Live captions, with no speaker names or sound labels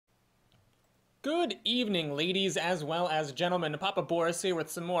Good evening, ladies as well as gentlemen. Papa Boris here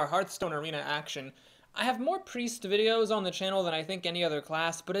with some more Hearthstone Arena action. I have more Priest videos on the channel than I think any other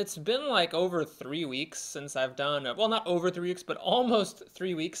class, but it's been like over 3 weeks since I've done, well, not over 3 weeks, but almost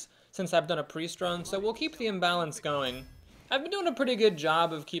 3 weeks since I've done a Priest run, so we'll keep the imbalance going. I've been doing a pretty good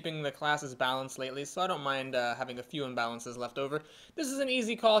job of keeping the classes balanced lately, so I don't mind having a few imbalances left over. This is an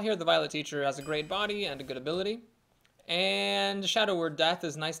easy call here. The Violet Teacher has a great body and a good ability. And Shadow Word Death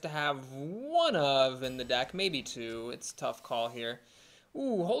is nice to have one of in the deck, maybe two. It's a tough call here.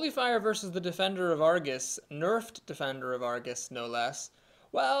 Ooh, Holy Fire versus the Defender of Argus. Nerfed Defender of Argus, no less.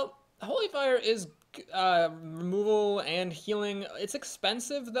 Well, Holy Fire is removal and healing. It's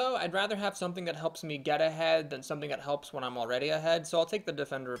expensive, though. I'd rather have something that helps me get ahead than something that helps when I'm already ahead, so I'll take the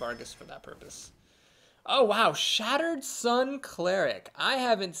Defender of Argus for that purpose. Oh, wow. Shattered Sun Cleric. I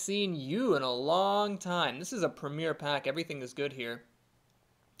haven't seen you in a long time. This is a premier pack. Everything is good here.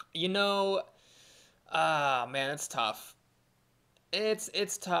 You know, man, it's tough.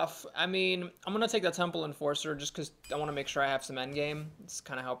 It's tough. I mean, I'm going to take the Temple Enforcer just because I want to make sure I have some endgame. It's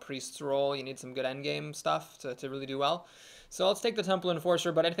kind of how priests roll. You need some good endgame stuff to really do well. So let's take the Temple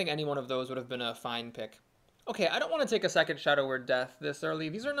Enforcer, but I think any one of those would have been a fine pick. Okay, I don't want to take a second Shadow Word Death this early.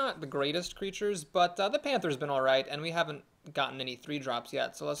 These are not the greatest creatures, but the Panther's been alright, and we haven't gotten any 3-drops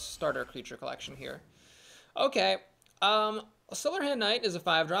yet, so let's start our creature collection here. Okay, Silverhand Knight is a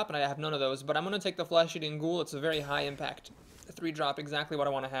 5-drop, and I have none of those, but I'm going to take the Flesh-Eating Ghoul. It's a very high impact 3-drop, exactly what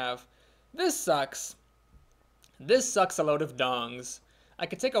I want to have. This sucks. This sucks a load of dongs. I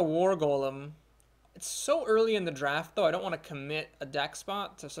could take a War Golem. It's so early in the draft, though, I don't want to commit a deck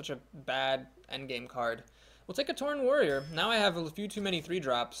spot to such a bad endgame card. We'll take a Torn Warrior. Now I have a few too many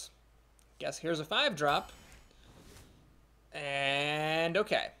 3-drops. Guess here's a 5-drop. And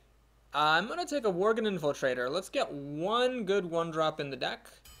okay. I'm going to take a Worgen Infiltrator. Let's get one good 1-drop in the deck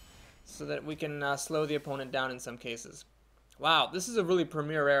so that we can slow the opponent down in some cases. Wow, this is a really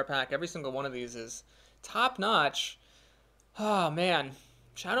premier rare pack. Every single one of these is top-notch. Oh, man.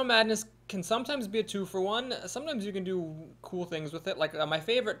 Shadow Madness can sometimes be a 2-for-1. Sometimes you can do cool things with it. Like, my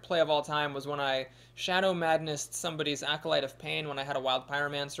favorite play of all time was when I Shadow Madnessed somebody's Acolyte of Pain when I had a Wild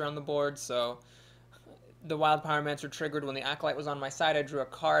Pyromancer on the board. So the Wild Pyromancer triggered when the Acolyte was on my side. I drew a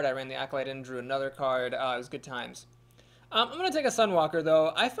card. I ran the Acolyte in, drew another card. It was good times. I'm going to take a Sunwalker,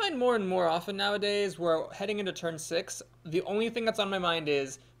 though. I find more and more often nowadays where heading into turn 6, the only thing that's on my mind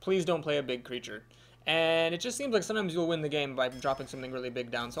is, please don't play a big creature. And it just seems like sometimes you'll win the game by dropping something really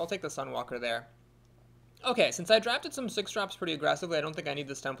big down, so I'll take the Sunwalker there. Okay, since I drafted some 6-drops pretty aggressively, I don't think I need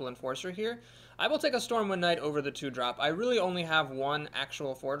this Temple Enforcer here. I will take a Stormwind Knight over the 2-drop. I really only have one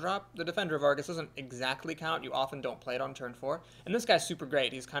actual 4-drop. The Defender of Argus doesn't exactly count. You often don't play it on turn 4. And this guy's super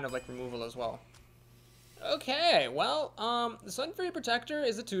great. He's kind of like removal as well. Okay, well, the Sunfury Protector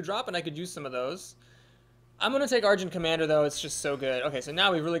is a 2-drop, and I could use some of those. I'm going to take Argent Commander, though. It's just so good. Okay, so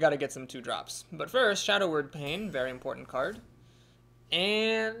now we've really got to get some 2-drops. But first, Shadow Word Pain, very important card.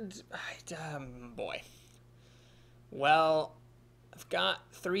 And, boy. Well, I've got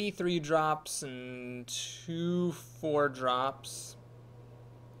 3 3-drops and 2 4-drops.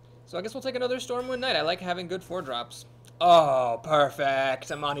 So I guess we'll take another Stormwind Knight. I like having good 4-drops. Oh,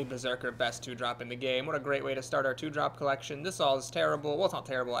 perfect. Amani Berserker, best 2-drop in the game. What a great way to start our 2-drop collection. This all is terrible. Well, it's not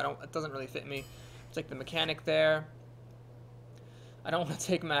terrible. It doesn't really fit me. Take the Mechanic there. I don't want to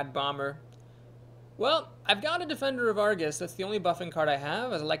take Mad Bomber. Well, I've got a Defender of Argus. That's the only buffing card I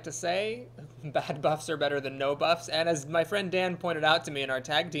have. As I like to say, bad buffs are better than no buffs. And as my friend Dan pointed out to me in our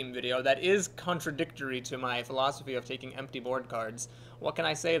tag team video, that is contradictory to my philosophy of taking empty board cards. What can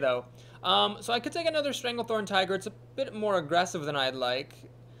I say, though? So I could take another Stranglethorn Tiger. It's a bit more aggressive than I'd like.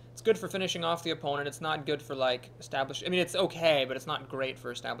 It's good for finishing off the opponent. It's not good for, like, establishing... I mean, it's okay, but it's not great for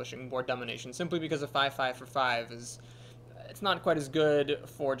establishing board domination, simply because a 5-5 for 5 is... It's not quite as good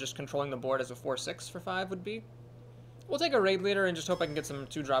for just controlling the board as a 4-6 for 5 would be. We'll take a Raid Leader and just hope I can get some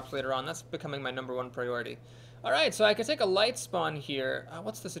 2-drops later on. That's becoming my #1 priority. Alright, so I could take a Light Spawn here.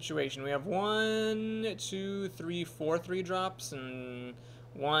 What's the situation? We have 1, 2, 3, 4 3-drops, and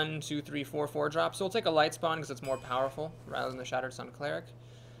 1, 2, 3, 4 4-drops. So we'll take a Light Spawn because it's more powerful rather than the Shattered Sun Cleric.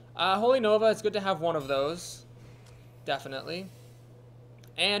 Holy Nova, it's good to have one of those. Definitely.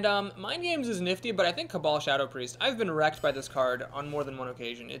 And Mind Games is nifty, but I think Cabal Shadow Priest. I've been wrecked by this card on more than one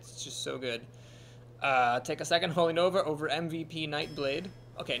occasion. It's just so good. Take a second Holy Nova over MVP Nightblade.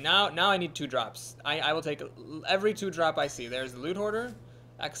 Okay, now I need 2-drops. I will take every 2-drop I see. There's the Loot Hoarder.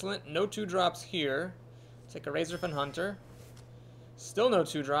 Excellent. No 2-drops here. Take a Razorfin Hunter. Still no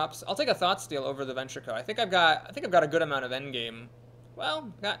 2-drops. I'll take a Thoughtsteal over the Venture Co. I think I've got a good amount of endgame.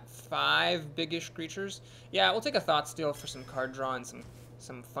 Well, got 5 big-ish creatures. Yeah, we'll take a Thoughtsteal for some card draw and some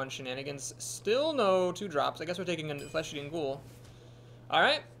some fun shenanigans. Still no 2-drops. I guess we're taking a flesh-eating ghoul.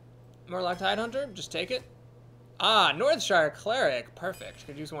 Alright. Murloc Tidehunter, just take it. Ah, Northshire Cleric. Perfect.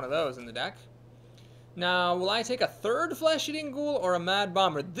 Could use one of those in the deck. Now, will I take a 3rd flesh-eating ghoul or a Mad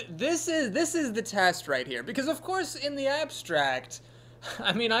Bomber? This is the test right here. Because, of course, in the abstract,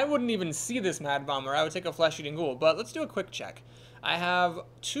 I mean, I wouldn't even see this Mad Bomber. I would take a flesh-eating ghoul. But let's do a quick check. I have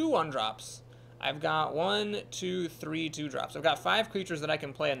 2 1-drops. I've got 1, 2, 3 2-drops. I've got 5 creatures that I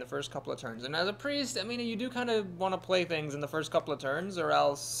can play in the first couple of turns. And as a priest, I mean, you do kind of want to play things in the first couple of turns, or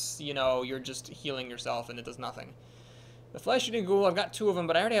else, you know, you're just healing yourself and it does nothing. The flesh-eating ghoul, I've got 2 of them,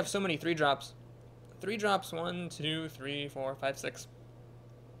 but I already have so many 3-drops. 3-drops, 1, 2, 3, 4, 5, 6.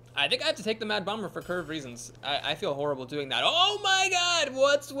 I think I have to take the Mad Bomber for curve reasons. I feel horrible doing that. Oh my god!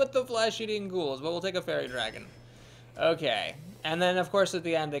 What's with the flesh-eating ghouls? Well, we'll take a Fairy Dragon. Okay. And then, of course, at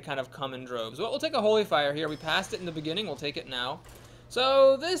the end, they kind of come in droves. Well, we'll take a Holy Fire here. We passed it in the beginning. We'll take it now.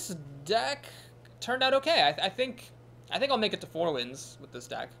 So, this deck turned out okay. I think I'll make it to 4 wins with this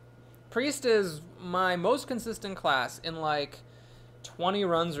deck. Priest is my most consistent class in, like, 20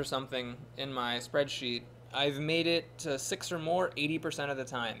 runs or something in my spreadsheet. I've made it to 6 or more 80% of the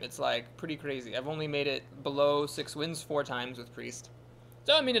time. It's like pretty crazy. I've only made it below 6 wins 4 times with Priest.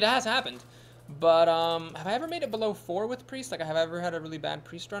 So, I mean, it has happened. But, have I ever made it below 4 with Priest? Like, have I ever had a really bad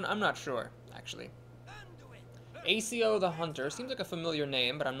Priest run? I'm not sure, actually. ACO the Hunter. Seems like a familiar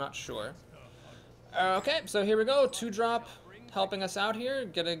name, but I'm not sure. Okay, so here we go. 2-drop. Helping us out here,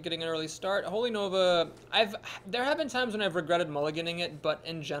 getting an early start. Holy Nova, there have been times when I've regretted mulliganing it, but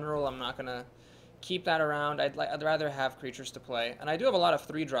in general, I'm not gonna keep that around. I'd rather have creatures to play, and I do have a lot of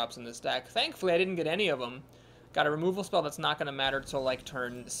 3-drops in this deck. Thankfully, I didn't get any of them. Got a removal spell that's not gonna matter till like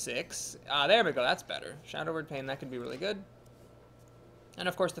turn 6. There we go. That's better. Shadow Word Pain, that could be really good. And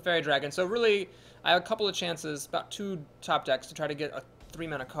of course, the Fairy Dragon. So really, I have a couple of chances, about 2 top decks, to try to get a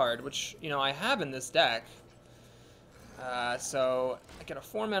 3-mana card, which you know I have in this deck. So I get a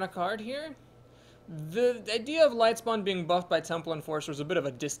 4-mana card here. The idea of Lightspawn being buffed by Temple Enforcer is a bit of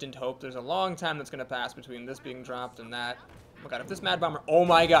a distant hope. There's a long time that's going to pass between this being dropped and that. Oh my god, if this Mad Bomber... Oh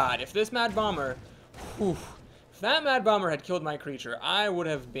my god, if this Mad Bomber... Whew, if that Mad Bomber had killed my creature, I would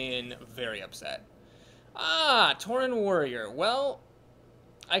have been very upset. Tauren Warrior. Well,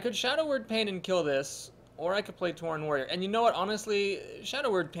 I could Shadow Word Pain and kill this, or I could play Tauren Warrior. And you know what, honestly, Shadow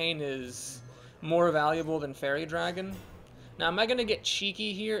Word Pain is more valuable than Fairy Dragon. Now, am I going to get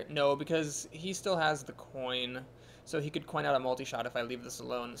cheeky here? No, because he still has the coin, so he could coin out a multi-shot if I leave this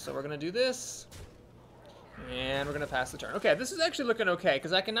alone. So we're going to do this, and we're going to pass the turn. Okay, this is actually looking okay,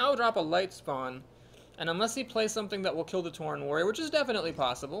 because I can now drop a Lightspawn, and unless he plays something that will kill the Tauren Warrior, which is definitely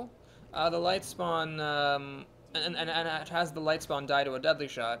possible, the Lightspawn, and it has the Lightspawn die to a Deadly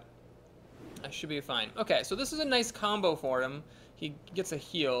Shot, I should be fine. Okay, so this is a nice combo for him. He gets a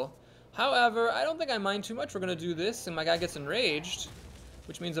heal. However, I don't think I mind too much. We're going to do this, and my guy gets enraged,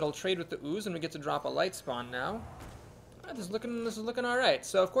 which means it'll trade with the Ooze, and we get to drop a Lightspawn now. Alright, this is looking alright.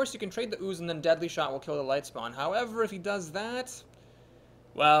 So, of course, you can trade the Ooze, and then Deadly Shot will kill the Lightspawn. However, if he does that,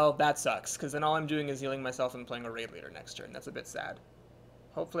 well, that sucks, because then all I'm doing is healing myself and playing a Raid Leader next turn. That's a bit sad.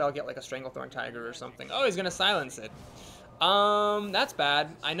 Hopefully I'll get, like, a Stranglethorn Tiger or something. Oh, he's going to silence it. That's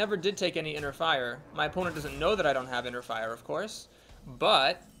bad. I never did take any Inner Fire. My opponent doesn't know that I don't have Inner Fire, of course,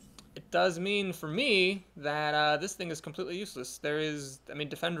 but it does mean, for me, that this thing is completely useless. There is, I mean,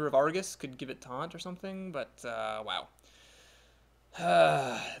 Defender of Argus could give it Taunt or something, but, wow.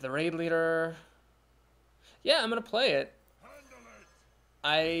 The Raid Leader. Yeah, I'm going to play it.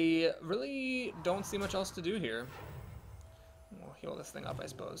 I really don't see much else to do here. We'll heal this thing up, I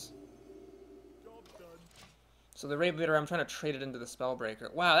suppose. So the Raid Leader, I'm trying to trade it into the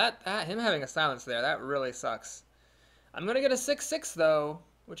Spellbreaker. Wow, him having a silence there, that really sucks. I'm going to get a 6/6, though,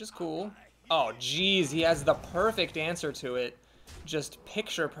 which is cool. Oh, geez, he has the perfect answer to it. Just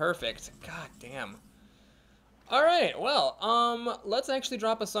picture perfect. God damn. Alright, well, let's actually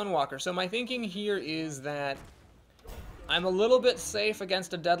drop a Sunwalker. So my thinking here is that I'm a little bit safe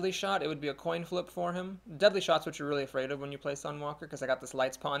against a Deadly Shot. It would be a coin flip for him. Deadly Shot's what you're really afraid of when you play Sunwalker, because I got this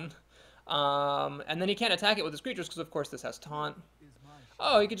Lightspawn. And then he can't attack it with his creatures, because of course this has Taunt.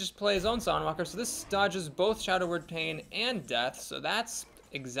 Oh, he could just play his own Sunwalker, so this dodges both Shadow Word Pain and Death, so that's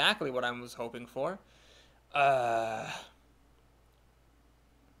exactly what I was hoping for.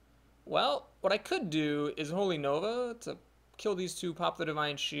 Well, what I could do is Holy Nova to kill these 2, pop the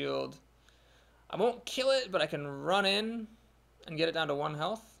Divine Shield. I won't kill it, but I can run in and get it down to 1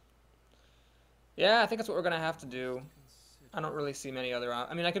 health. Yeah, I think that's what we're going to have to do. I don't really see many other...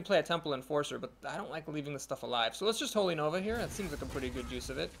 I mean, I could play a Temple Enforcer, but I don't like leaving this stuff alive. So let's just Holy Nova here. That seems like a pretty good use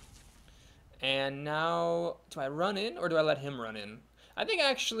of it. And now, do I run in, or do I let him run in? I think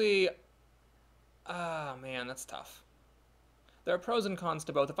actually... Ah, man, that's tough. There are pros and cons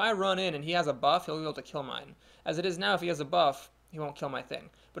to both. If I run in and he has a buff, he'll be able to kill mine. As it is now, if he has a buff, he won't kill my thing.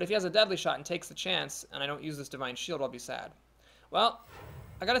 But if he has a deadly shot and takes the chance, and I don't use this Divine Shield, I'll be sad. Well,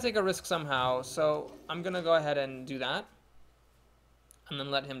 I gotta take a risk somehow, so I'm gonna go ahead and do that. And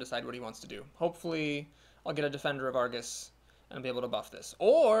then let him decide what he wants to do. Hopefully, I'll get a Defender of Argus and be able to buff this.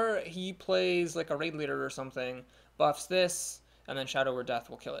 Or he plays like a Raid Leader or something, buffs this, and then Shadow Word Death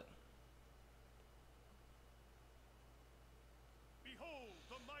will kill it.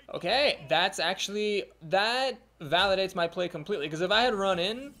 Okay, that validates my play completely, because if I had run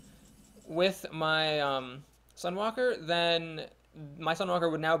in with my Sunwalker, then my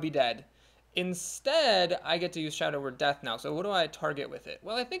Sunwalker would now be dead. Instead, I get to use Shadow Word Death now, so what do I target with it?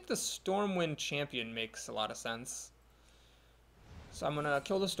 Well, I think the Stormwind Champion makes a lot of sense. So I'm going to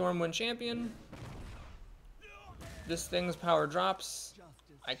kill the Stormwind Champion. This thing's power drops.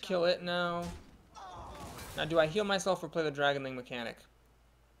 I kill it now. Now, do I heal myself or play the Dragon Link mechanic?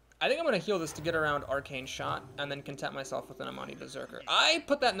 I think I'm going to heal this to get around Arcane Shot, and then content myself with an Amani Berserker. I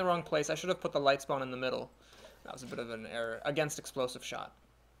put that in the wrong place. I should have put the Light Spawn in the middle. That was a bit of an error. Against Explosive Shot.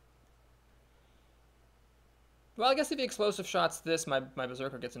 Well, I guess if he Explosive Shots this, my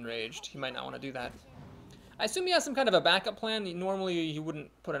Berserker gets enraged. He might not want to do that. I assume he has some kind of a backup plan. Normally, he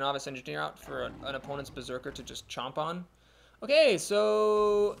wouldn't put a Novice Engineer out for an opponent's Berserker to just chomp on. Okay,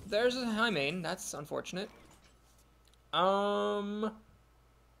 so there's a high main. That's unfortunate.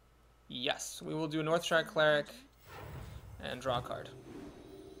 Yes, we will do a Northshire Cleric and draw a card.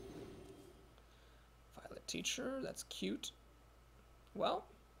 Violet Teacher, that's cute. Well,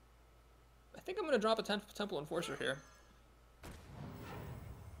 I think I'm going to drop a Temple Enforcer here.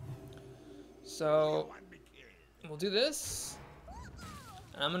 So, we'll do this.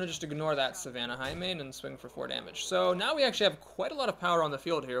 And I'm going to just ignore that Savannah High Main and swing for 4 damage. So now we actually have quite a lot of power on the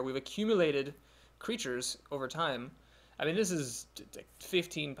field here. We've accumulated creatures over time. I mean, this is like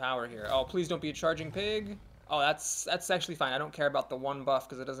 15 power here. Oh, please don't be a Charging Pig. Oh, that's actually fine. I don't care about the 1 buff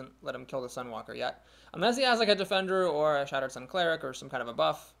because it doesn't let him kill the Sunwalker yet. Unless he has like a Defender or a Shattered Sun Cleric or some kind of a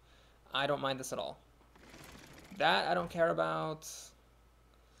buff, I don't mind this at all. That I don't care about.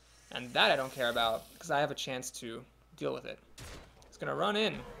 And that I don't care about because I have a chance to deal with it. It's going to run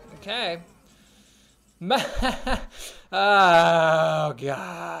in. Okay. Oh,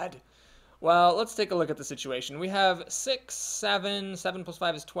 God. Well, let's take a look at the situation. We have 6, 7, 7 plus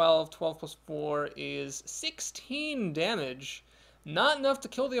 5 is 12, 12 plus 4 is 16 damage. Not enough to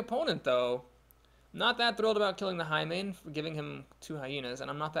kill the opponent, though. Not that thrilled about killing the High Main for giving him 2 Hyenas,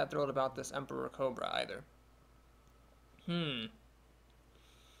 and I'm not that thrilled about this Emperor Cobra either.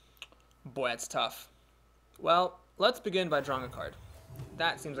 Boy, that's tough. Well, let's begin by drawing a card.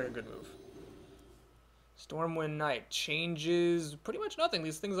 That seems like a good move. Stormwind Knight changes pretty much nothing.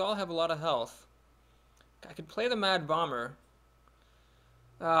 These things all have a lot of health. I could play the Mad Bomber.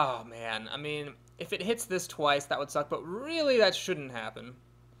 Oh, man. I mean, if it hits this twice, that would suck, but really that shouldn't happen.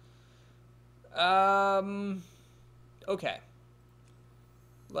 Okay.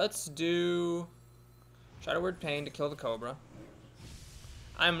 Let's do Shadow Word Pain to kill the Cobra.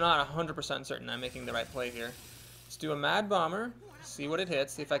 I'm not 100% certain I'm making the right play here. Let's do a Mad Bomber, see what it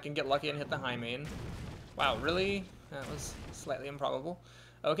hits, see if I can get lucky and hit the High Main. Wow, really? That was slightly improbable.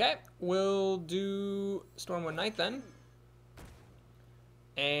 Okay, we'll do Stormwind Knight then.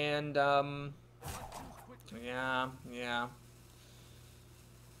 And, yeah.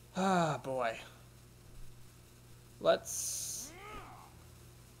 Ah, boy. Let's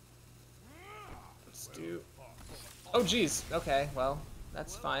do... Oh, geez. Okay, well,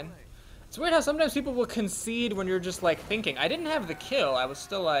 that's fine. It's weird how sometimes people will concede when you're just, like, thinking. I didn't have the kill. I was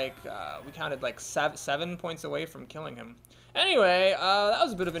still, like, we counted, like, 7 points away from killing him. Anyway, that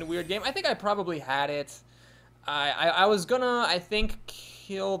was a bit of a weird game. I think I probably had it. I was gonna, I think,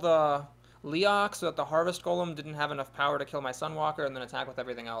 kill the Leok so that the Harvest Golem didn't have enough power to kill my Sunwalker and then attack with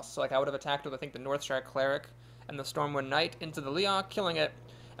everything else. So, like, I would have attacked with, I think, the Northshire Cleric and the Stormwind Knight into the Leok, killing it,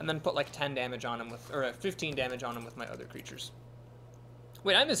 and then put, like, 10 damage on him with, or 15 damage on him with my other creatures.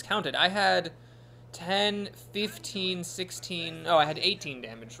 Wait, I miscounted. I had 10, 15, 16... Oh, I had 18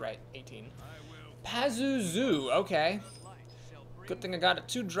 damage, right. 18. Pazuzu, okay. Good thing I got a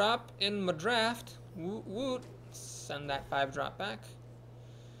 2-drop in my draft. Woot woot. Send that 5-drop back.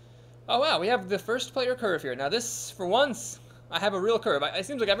 Oh, wow, we have the first player curve here. Now this, for once, I have a real curve. It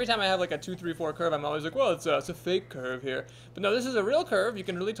seems like every time I have like a 2, 3, 4 curve, I'm always like, well, it's a fake curve here. But no, this is a real curve. You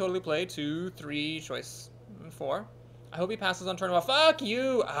can really totally play 2, 3, choice 4. I hope he passes on turn 1. Fuck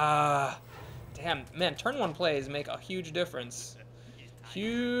you! Ah, damn, man, turn 1 plays make a huge difference.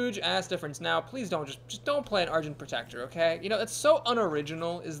 Huge ass difference. Now, please don't just don't play an Argent Protector, okay? You know, it's so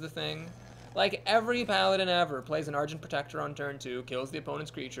unoriginal is the thing. Like, every paladin ever plays an Argent Protector on turn 2, kills the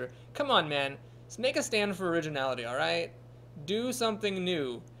opponent's creature. Come on, man. Let's make a stand for originality, alright? Do something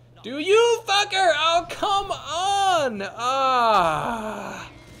new. Do you, fucker? Oh, come on! Ah,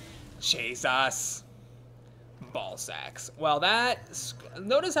 Jesus. Ball sacks. Well,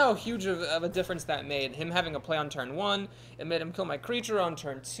 notice how huge of a difference that made. Him having a play on turn 1, it made him kill my creature on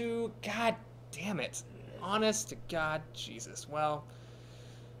turn 2. God damn it. Honest to God, Jesus. Well,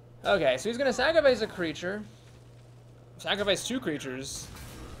 okay, so he's gonna sacrifice a creature. Sacrifice 2 creatures.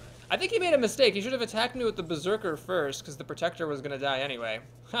 I think he made a mistake. He should have attacked me with the Berserker first, because the Protector was gonna die anyway.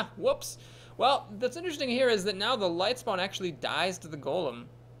 Ha, whoops. Well, that's interesting here is that now the light spawn actually dies to the Golem.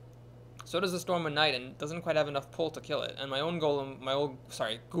 So does the Stormwind Knight, and doesn't quite have enough pull to kill it. And my own Golem,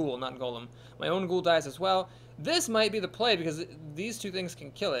 Ghoul, not Golem. My own Ghoul dies as well. This might be the play, because these 2 things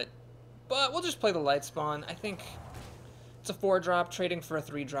can kill it. But we'll just play the light spawn. I think it's a 4-drop. Trading for a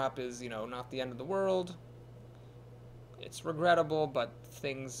 3-drop is, you know, not the end of the world. It's regrettable, but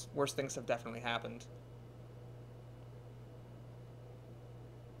worse things have definitely happened.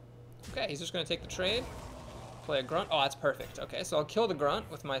 Okay, he's just going to take the trade. Play a Grunt. Oh, that's perfect. Okay, so I'll kill the Grunt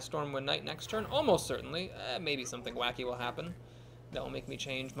with my Stormwind Knight next turn. Almost certainly. Maybe something wacky will happen. That will make me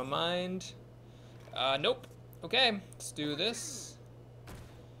change my mind. Nope. Okay, let's do this.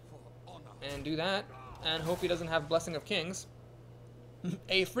 And do that. And hope he doesn't have Blessing of Kings.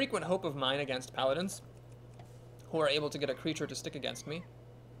 A frequent hope of mine against Paladins, who are able to get a creature to stick against me.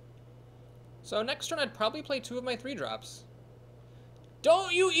 So next turn I'd probably play 2 of my 3-drops.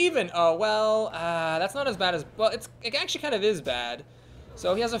 Don't you even! Oh, well, that's not as bad as... Well, it actually kind of is bad.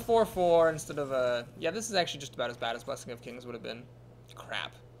 So he has a 4/4 instead of a... Yeah, this is actually just about as bad as Blessing of Kings would have been.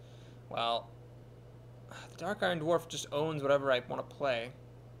 Crap. Well, the Dark Iron Dwarf just owns whatever I want to play.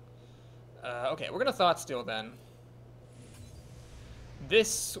 Okay, we're going to Thoughtsteal then.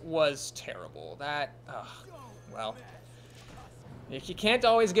 This was terrible. Well... You can't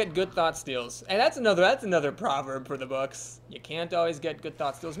always get good thought steals. And that's another proverb for the books. You can't always get good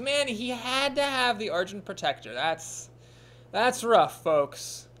thought steals. Man, he had to have the Argent Protector. That's rough,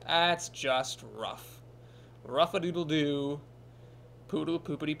 folks. That's just rough. Rough-a-doodle-doo.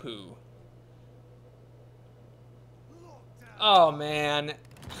 Poodle-poopity-poo. Oh, man.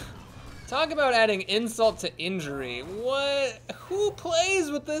 Talk about adding insult to injury. What? Who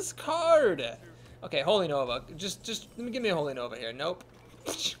plays with this card? Okay, Holy Nova. Just give me a Holy Nova here. Nope.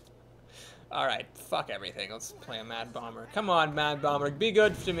 Alright, fuck everything. Let's play a Mad Bomber. Come on, Mad Bomber. Be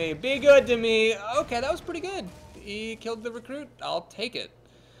good to me. Be good to me. Okay, that was pretty good. He killed the recruit. I'll take it.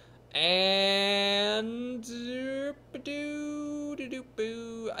 And...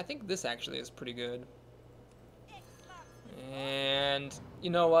 I think this actually is pretty good. And... You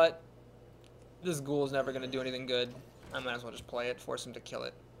know what? This ghoul is never going to do anything good. I might as well just play it. Force him to kill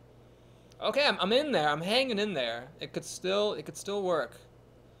it. Okay, I'm in there. I'm hanging in there. It could still work.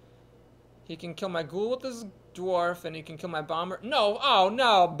 He can kill my ghoul with his dwarf, and he can kill my bomber. No! Oh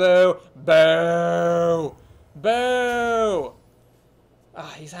no! Boo! Boo! Boo!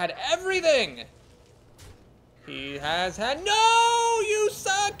 Ah, he's had everything. He has had. No! You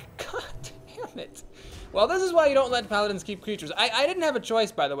suck! God damn it! Well, this is why you don't let paladins keep creatures. I didn't have a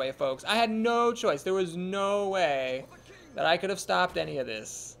choice, by the way, folks. I had no choice. There was no way that I could have stopped any of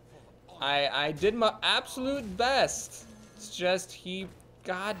this. I did my absolute best. It's just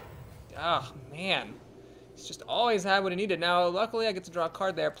God, oh man. He's just always had what he needed. Now, luckily I get to draw a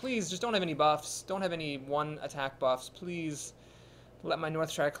card there. Please, just don't have any buffs. Don't have any 1 attack buffs. Please, let my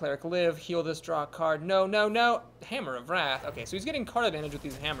Northshire Cleric live. Heal this, draw a card. No, no, no. Hammer of Wrath. Okay, so he's getting card advantage with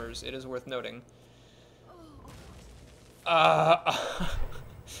these hammers. It is worth noting.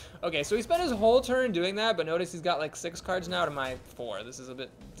 Okay, so he spent his whole turn doing that, but notice he's got like 6 cards now to my 4. This is a bit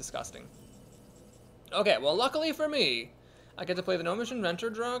disgusting. Okay, well, luckily for me, I get to play the Gnomish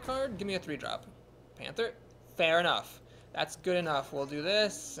Inventor, draw a card, give me a 3-drop. Panther? Fair enough. That's good enough. We'll do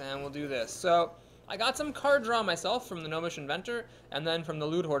this, and we'll do this. So, I got some card draw myself from the Gnomish Inventor, and then from the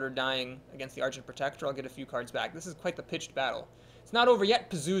Loot Hoarder dying against the Argent Protector, I'll get a few cards back. This is quite the pitched battle. It's not over yet,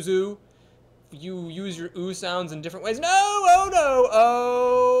 Pazuzu. You use your ooh sounds in different ways. No! Oh no!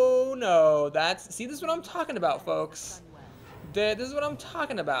 Oh no! See, this is what I'm talking about, folks. This is what I'm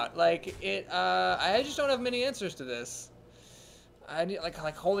talking about. Like, I just don't have many answers to this. I need, like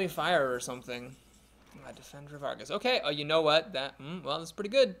Holy Fire or something. My Defender of Argus. Okay, oh, you know what? Well, that's pretty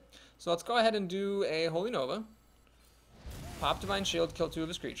good. So let's go ahead and do a Holy Nova. Pop Divine Shield, kill 2 of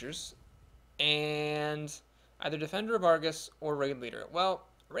his creatures. And either Defender of Argus or Raid Leader. Well,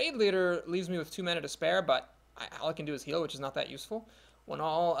 Raid Leader leaves me with 2 mana to spare, but all I can do is heal, which is not that useful. When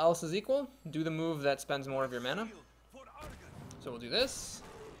all else is equal, do the move that spends more of your mana. So we'll do this.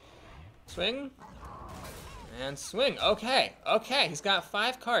 Swing. And swing. Okay. Okay. He's got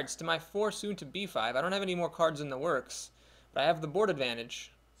 5 cards to my 4 soon to be 5. I don't have any more cards in the works, but I have the board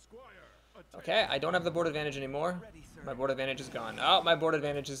advantage. Okay. I don't have the board advantage anymore. My board advantage is gone. Oh, my board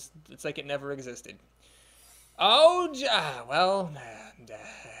advantage is, it's like it never existed. Oh, well,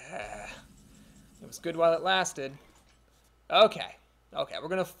 it was good while it lasted. Okay. Okay. We're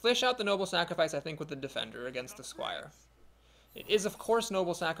going to fish out the Noble Sacrifice, I think, with the Defender against the Squire. It is, of course,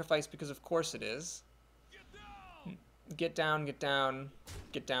 Noble Sacrifice because, of course, it is. Get down, get down,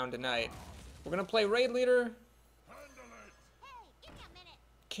 get down tonight. We're going to play Raid Leader.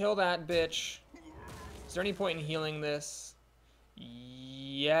 Kill that bitch. Is there any point in healing this?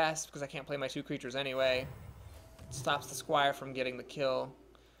 Yes, because I can't play my 2 creatures anyway. It stops the Squire from getting the kill.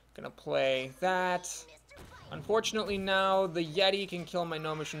 Gonna play that. Unfortunately now, the Yeti can kill my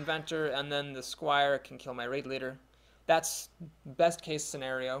Gnomish Inventor, and then the Squire can kill my Raid Leader. That's best case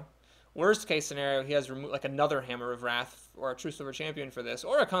scenario. Worst case scenario, he has like another Hammer of Wrath or a True Silver Champion for this,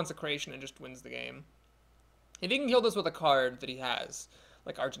 or a Consecration and just wins the game. If he can kill this with a card that he has,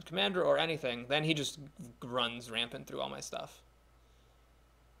 like Argent Commander or anything, then he just runs rampant through all my stuff.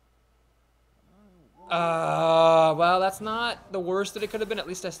 Well, that's not the worst that it could have been. At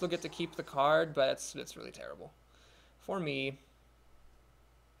least I still get to keep the card, but it's really terrible for me.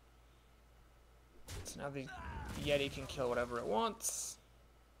 So now the Yeti can kill whatever it wants.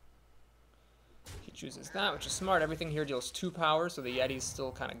 He chooses that, which is smart. Everything here deals 2 power, so the Yeti's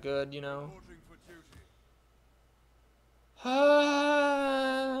still kind of good, you know.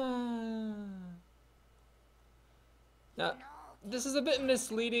 Now, this is a bit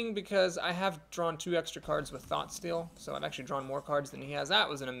misleading because I have drawn 2 extra cards with Thought Steal, so I've actually drawn more cards than he has. That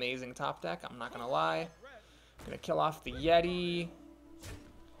was an amazing top deck, I'm not going to lie. Going to kill off the Yeti.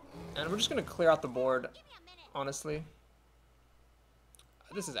 And we're just going to clear out the board, honestly.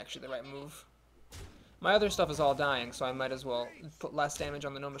 This is actually the right move. My other stuff is all dying, so I might as well put less damage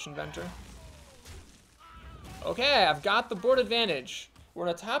on the Gnomish Inventor. Okay, I've got the board advantage. We're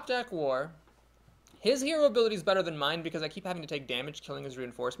in a top deck war. His hero ability is better than mine because I keep having to take damage killing his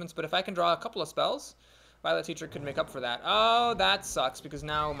reinforcements, but if I can draw a couple of spells, Violet Teacher could make up for that. Oh, that sucks because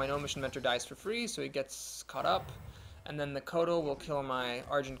now my Gnomish Inventor dies for free, so he gets caught up. And then the Kodo will kill my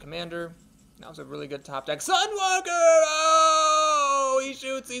Argent Commander. That was a really good top deck. Sunwalker! Oh, he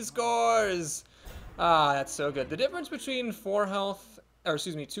shoots, he scores! Ah, that's so good. The difference between 4 health, or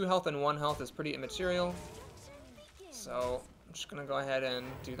excuse me, 2 health and 1 health is pretty immaterial. So I'm just gonna go ahead and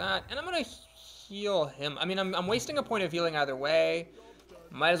do that, and I'm gonna heal him. I mean, I'm wasting a point of healing either way.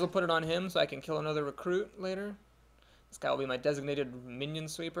 Might as well put it on him so I can kill another recruit later. This guy will be my designated minion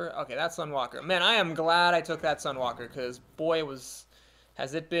sweeper. Okay, that's Sunwalker. Man, I am glad I took that Sunwalker because boy,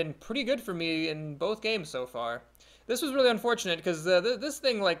 has it been pretty good for me in both games so far. This was really unfortunate because this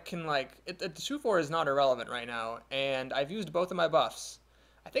thing the 2/4 is not irrelevant right now, and I've used both of my buffs.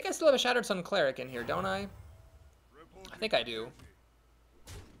 I think I still have a Shattered Sun Cleric in here, don't I? I think I do.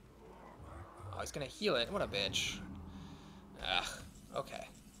 Oh, he's gonna heal it. What a bitch. Ugh. Okay.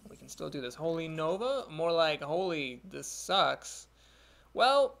 We can still do this. Holy Nova? More like holy, this sucks.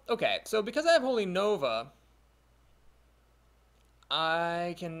 Well, okay. So because I have Holy Nova,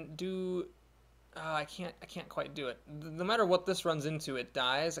 I can do... I can't quite do it. No matter what this runs into, it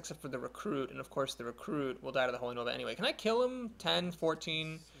dies, except for the recruit, and of course the recruit will die to the Holy Nova anyway. Can I kill him? 10,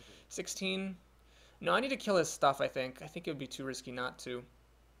 14, 16? No, I need to kill his stuff, I think. I think it would be too risky not to.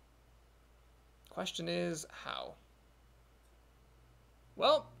 Question is, how?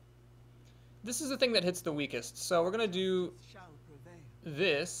 Well, this is the thing that hits the weakest, so we're gonna do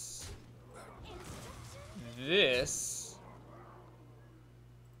this,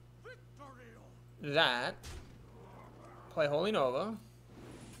 that, play Holy Nova,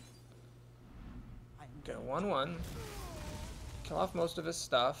 get a 1/1, kill off most of his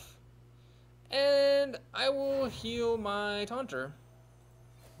stuff, and I will heal my Taunter.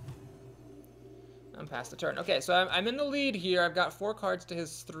 I'm past the turn. Okay, so I'm in the lead here. I've got 4 cards to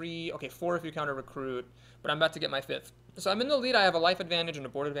his 3. Okay, 4 if you count a recruit, but I'm about to get my 5th. So I'm in the lead. I have a life advantage and a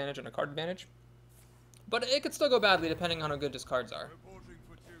board advantage and a card advantage. But it could still go badly depending on how good his cards are.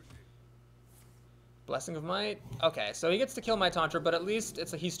 Blessing of Might. Okay, so he gets to kill my Taunter, but at least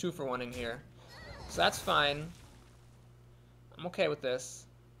he's 2 for 1 in here. So that's fine. I'm okay with this.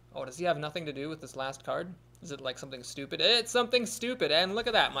 Oh, does he have nothing to do with this last card? Is it like something stupid? It's something stupid, and look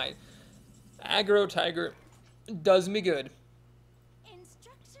at that. My Aggro Tiger does me good.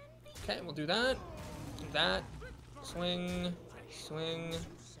 Okay, we'll do that. That. Swing. Swing.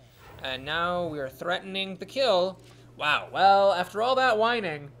 And now we are threatening the kill Wow, well, after all that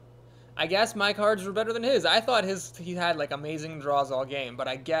whining, I guess my cards were better than his. I thought he had like amazing draws all game, but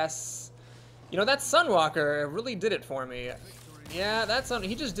I guess, you know, that Sunwalker really did it for me. Yeah,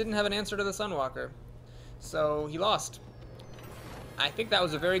 he just didn't have an answer to the Sunwalker. So he lost. I think that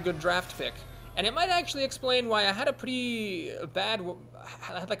was a very good draft pick. And it might actually explain why I had a pretty bad,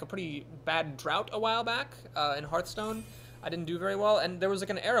 I had like a pretty bad drought a while back in Hearthstone. I didn't do very well, and there was like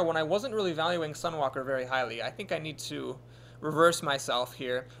an era when I wasn't really valuing Sunwalker very highly. I think I need to reverse myself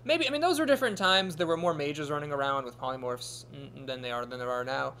here. Maybe, I mean, those were different times. There were more mages running around with polymorphs than there are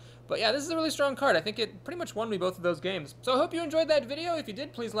now. But yeah, this is a really strong card. I think it pretty much won me both of those games. So I hope you enjoyed that video. If you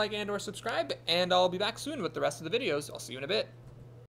did, please like and or subscribe, and I'll be back soon with the rest of the videos. I'll see you in a bit.